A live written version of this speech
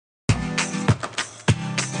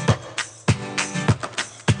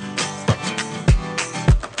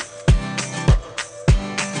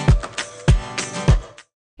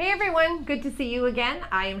good to see you again.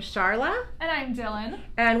 I am Charla. And I'm Dylan.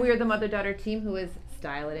 And we are the mother-daughter team who is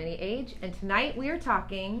style at any age. And tonight we are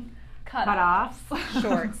talking cutoffs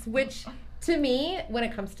shorts, which to me, when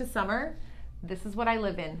it comes to summer, this is what I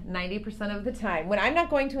live in 90% of the time. When I'm not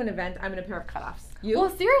going to an event, I'm in a pair of cutoffs. You?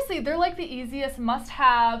 Well, seriously, they're like the easiest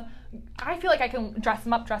must-have. I feel like I can dress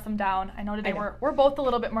them up, dress them down. I know today we're both a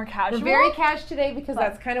little bit more casual. We're very cash today because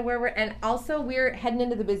that's kind of where we're, and also we're heading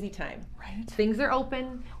into the busy time. Right. Things are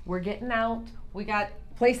open. We're getting out. We got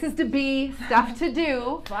places to be, stuff to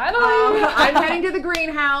do. Finally. I'm heading to the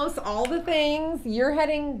greenhouse, all the things. You're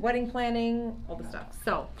heading wedding planning, all the stuff.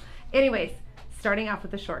 So, anyways, starting off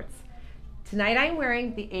with the shorts. Tonight I'm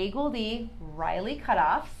wearing the A Gold E Riley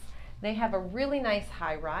cutoffs. They have a really nice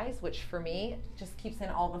high rise, which for me just keeps in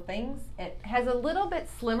all the things. It has a little bit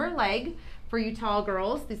slimmer leg for you tall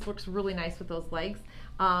girls. This looks really nice with those legs.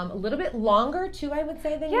 A little bit longer too, I would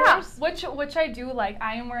say, than yours. Which I do like.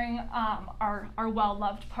 I am wearing our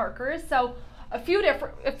well-loved Parkers. So a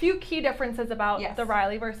few key differences about the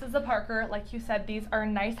Riley versus the Parker. Like you said, these are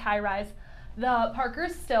nice high rise. The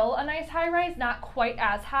Parker's still a nice high rise, not quite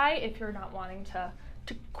as high if you're not wanting to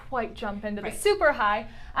quite jump into the super high.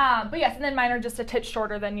 But yes, and then mine are just a titch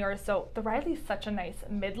shorter than yours. So the Riley's such a nice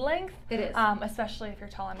mid-length. It is. Especially if you're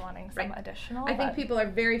tall and wanting some additional. I think people are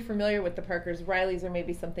very familiar with the Parkers. Riley's are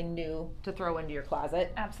maybe something new to throw into your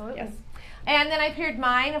closet. Absolutely. Yes. And then I paired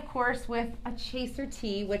mine, of course, with a chaser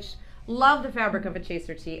tee, which love the fabric of a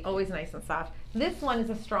chaser tee. Always nice and soft. This one is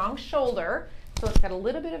a strong shoulder. So it's got a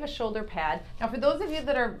little bit of a shoulder pad. Now for those of you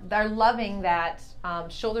that are loving that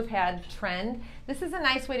shoulder pad trend, this is a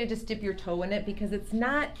nice way to just dip your toe in it because it's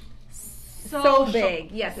not so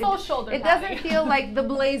big. Yes, shoulder it doesn't feel like the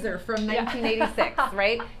blazer from 1986,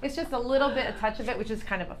 right? It's just a little bit, a touch of it, which is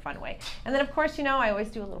kind of a fun way. And then of course, you know, I always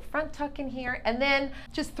do a little front tuck in here, and then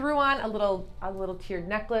just threw on a little tiered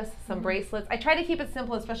necklace, some bracelets. I try to keep it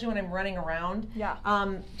simple, especially when I'm running around. Yeah.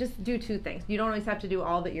 Just do two things. You don't always have to do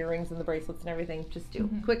all the earrings and the bracelets and everything. Just do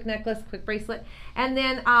quick necklace, quick bracelet, and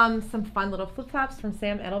then some fun little flip flops from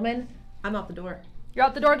Sam Edelman. I'm out the door. You're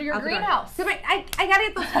out the door to your greenhouse. So I gotta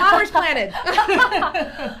get those flowers planted.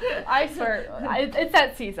 I swear, it's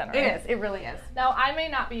that season, right? It is. It really is. Now, I may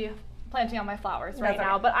not be planting on my flowers right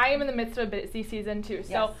now, but I am in the midst of a busy season too.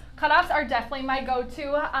 So cutoffs are definitely my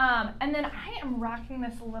go-to. And then I am rocking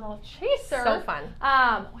this little chaser. So fun.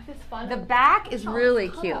 With this fun. The back is really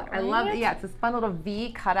cute. Right? I love it. Yeah, it's this fun little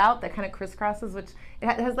V cutout that kind of crisscrosses, which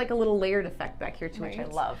it has like a little layered effect back here too, which I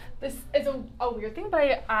love. This is a weird thing,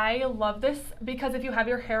 but I love this because if you have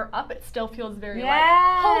your hair up, it still feels very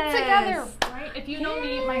like pulled together, right? If you know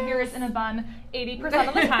me, my hair is in a bun 80%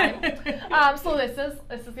 of the time. So this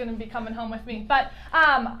is going to be coming home with me. But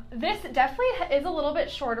this definitely is a little bit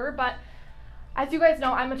shorter, but as you guys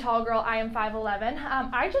know, I'm a tall girl. I am 5'11".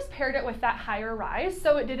 I just paired it with that higher rise,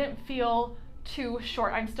 so it didn't feel too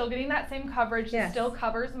short. I'm still getting that same coverage. It still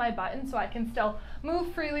covers my button, so I can still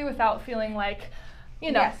move freely without feeling like,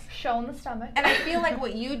 you know, showing the stomach. And I feel like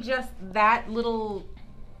what you just, that little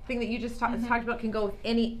thing that you just talked about can go with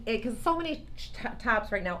any, because so many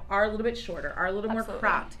tops right now are a little bit shorter, are a little more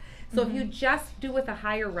cropped. So if you just do with a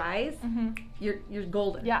higher rise, you're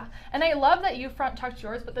golden. Yeah, and I love that you front tucked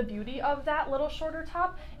yours, but the beauty of that little shorter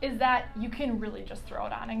top is that you can really just throw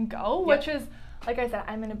it on and go, which is, like I said,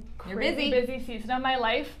 I'm in a crazy busy season of my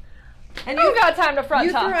life. And you've got time to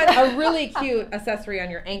front tuck. You threw a really cute accessory on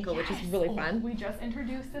your ankle, which is really fun. We just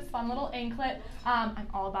introduced this fun little anklet. I'm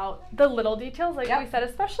all about the little details, like we said,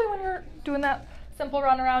 especially when you're doing that simple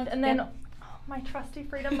run around. And then my trusty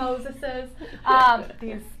Freedom Moseses.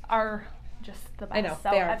 These are just the best. I know, so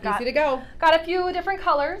they are easy to go. Got a few different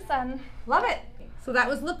colors and love it. So that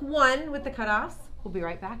was look 1 with the cutoffs. We'll be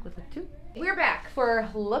right back with look 2. We're back for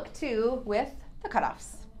look 2 with the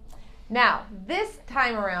cutoffs. Now, this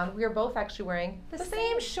time around, we are both actually wearing the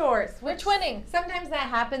same shorts. We're twinning. Sometimes that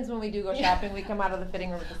happens when we do go shopping. We come out of the fitting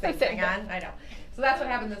room with the same thing on. I know. So that's what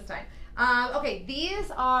happened this time. Okay,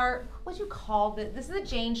 these are, what would you call this? This is a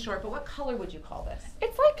Jane short, but what color would you call this?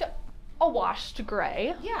 It's like a washed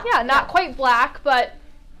gray. Yeah. Yeah, not quite black, but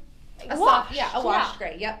a washed. A washed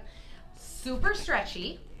gray, yep. Super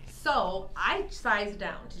stretchy. So I sized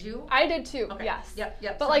down. Did you? I did too. Okay. Yes.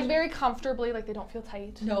 Yep. But like very comfortably, like they don't feel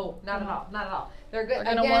tight. No, not at all. Not at all. They're good.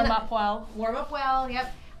 They're gonna warm up well. Warm up well.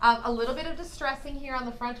 Yep. A little bit of distressing here on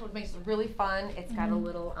the front, which makes it really fun. It's got a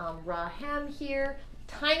little raw hem here.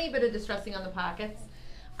 Tiny bit of distressing on the pockets.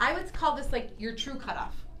 I would call this like your true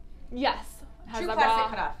cutoff. Yes. True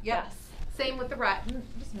classic cutoff. Yep. Yes. Same with the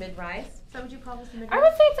just mid-rise. Is that what you call this? I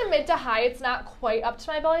would say it's a mid to high. It's not quite up to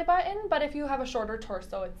my belly button, but if you have a shorter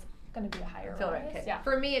torso, it's going to be a higher Feel rise. right. Okay. Yeah.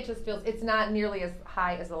 For me, it just feels it's not nearly as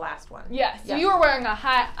high as the last one. Yeah. So you were wearing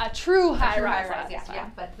a true high rise. Yeah.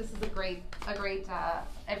 But this is a great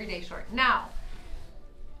everyday short. Now,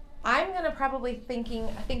 I'm gonna probably thinking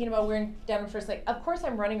about wearing denim shorts. Like, of course,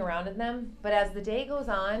 I'm running around in them, but as the day goes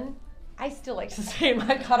on, I still like to stay in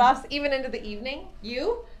my cutoffs even into the evening.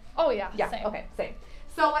 You? Oh yeah. Yeah. Same. Okay. Same.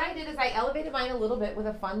 So what I did is I elevated mine a little bit with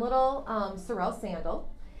a fun little Sorel sandal,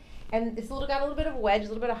 and it's got a little bit of a wedge, a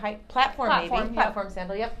little bit of height, platform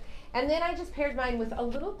sandal. Yep. And then I just paired mine with a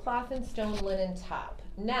little cloth and stone linen top.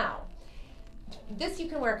 Now, this you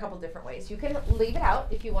can wear a couple different ways. You can leave it out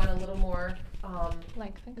if you want a little more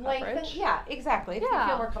length and coverage. Yeah, exactly. If you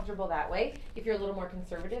feel more comfortable that way. If you're a little more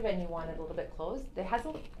conservative and you want it a little bit closed, it has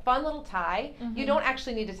a fun little tie. You don't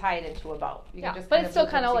actually need to tie it into a bow. You can just but it still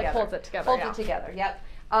kind of like holds it together. Holds it together. Yep.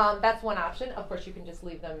 That's one option. Of course, you can just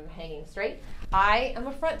leave them hanging straight. I am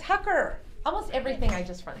a front tucker. Almost everything I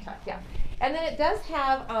just front tuck. Yeah. And then it does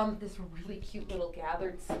have this really cute little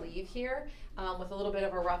gathered sleeve here with a little bit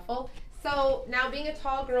of a ruffle. So now, being a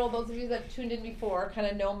tall girl, those of you that have tuned in before kind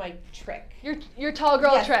of know my trick. Your tall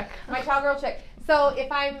girl trick. My tall girl trick. So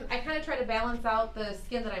if I kind of try to balance out the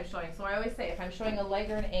skin that I'm showing. So I always say if I'm showing a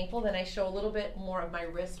leg or an ankle, then I show a little bit more of my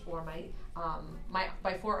wrist or my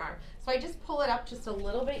forearm. So I just pull it up just a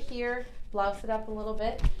little bit here, blouse it up a little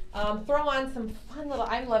bit, throw on some fun little,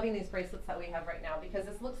 I'm loving these bracelets that we have right now because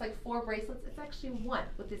this looks like 4 bracelets. It's actually 1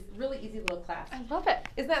 with this really easy little clasp. I love it.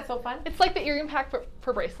 Isn't that so fun? It's like the earring pack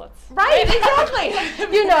for bracelets. Right,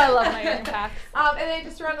 exactly. You know I love my earring packs. And then I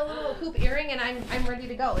just throw on a little hoop earring and I'm ready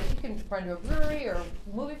to go. Like you can run to a brewery or a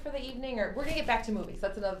movie for the evening, or we're going to get back to movies.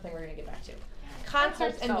 That's another thing we're going to get back to.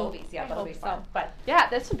 Concerts and movies, yeah, that'll be fun. But yeah,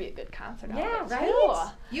 this would be a good concert. Yeah,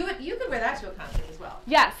 right. You could wear that to a concert as well.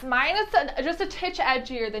 Yes, mine is just a titch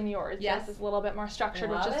edgier than yours. Yes, it's a little bit more structured,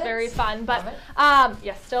 which is very fun. But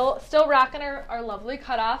yeah, still rocking our lovely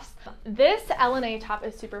cutoffs. This L&A top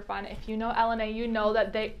is super fun. If you know L&A, you know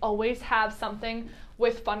that they always have something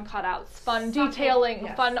with fun cutouts, fun detailing,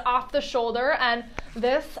 fun off the shoulder, and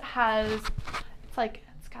this has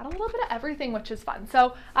got a little bit of everything, which is fun.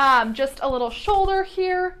 So just a little shoulder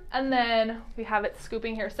here, and then we have it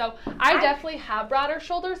scooping here. So I definitely have broader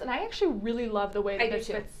shoulders, and I actually really love the way that this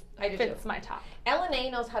fits my top. L&A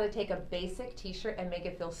knows how to take a basic t-shirt and make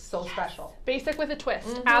it feel so special. Basic with a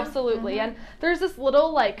twist, absolutely. And there's this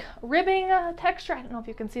little like ribbing texture. I don't know if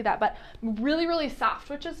you can see that, but really, really soft,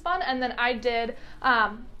 which is fun. And then I did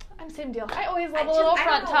same deal. I always love a little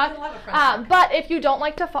front tuck. But if you don't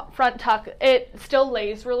like to front tuck, it still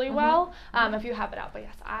lays really well if you have it out. But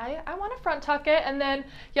yes, I want to front tuck it, and then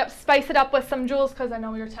spice it up with some jewels because I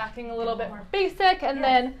know we were talking a little bit more basic, and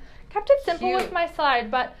then kept it simple with my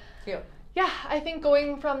side. But yeah, I think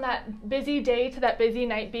going from that busy day to that busy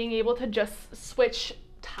night, being able to just switch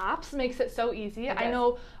tops makes it so easy. I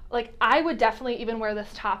know. Like, I would definitely even wear this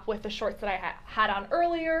top with the shorts that I had on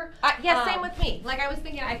earlier. Yeah, same with me. Like, I was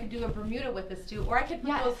thinking I could do a Bermuda with this too, or I could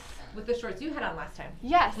put those with the shorts you had on last time.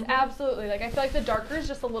 Yes, absolutely. Like, I feel like the darker is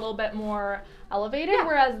just a little bit more elevated,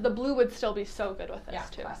 whereas the blue would still be so good with this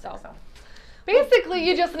too. So basically,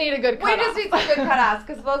 you just need a good cutoff. We just need some good cutoffs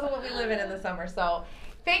because those are what we live in the summer. So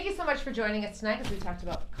thank you so much for joining us tonight as we talked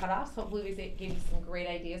about cutoffs. Hopefully, we gave you some great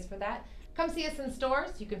ideas for that. Come see us in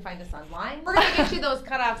stores. You can find us online. We're going to get you those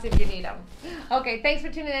cutoffs if you need them. Okay, thanks for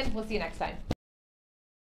tuning in. We'll see you next time.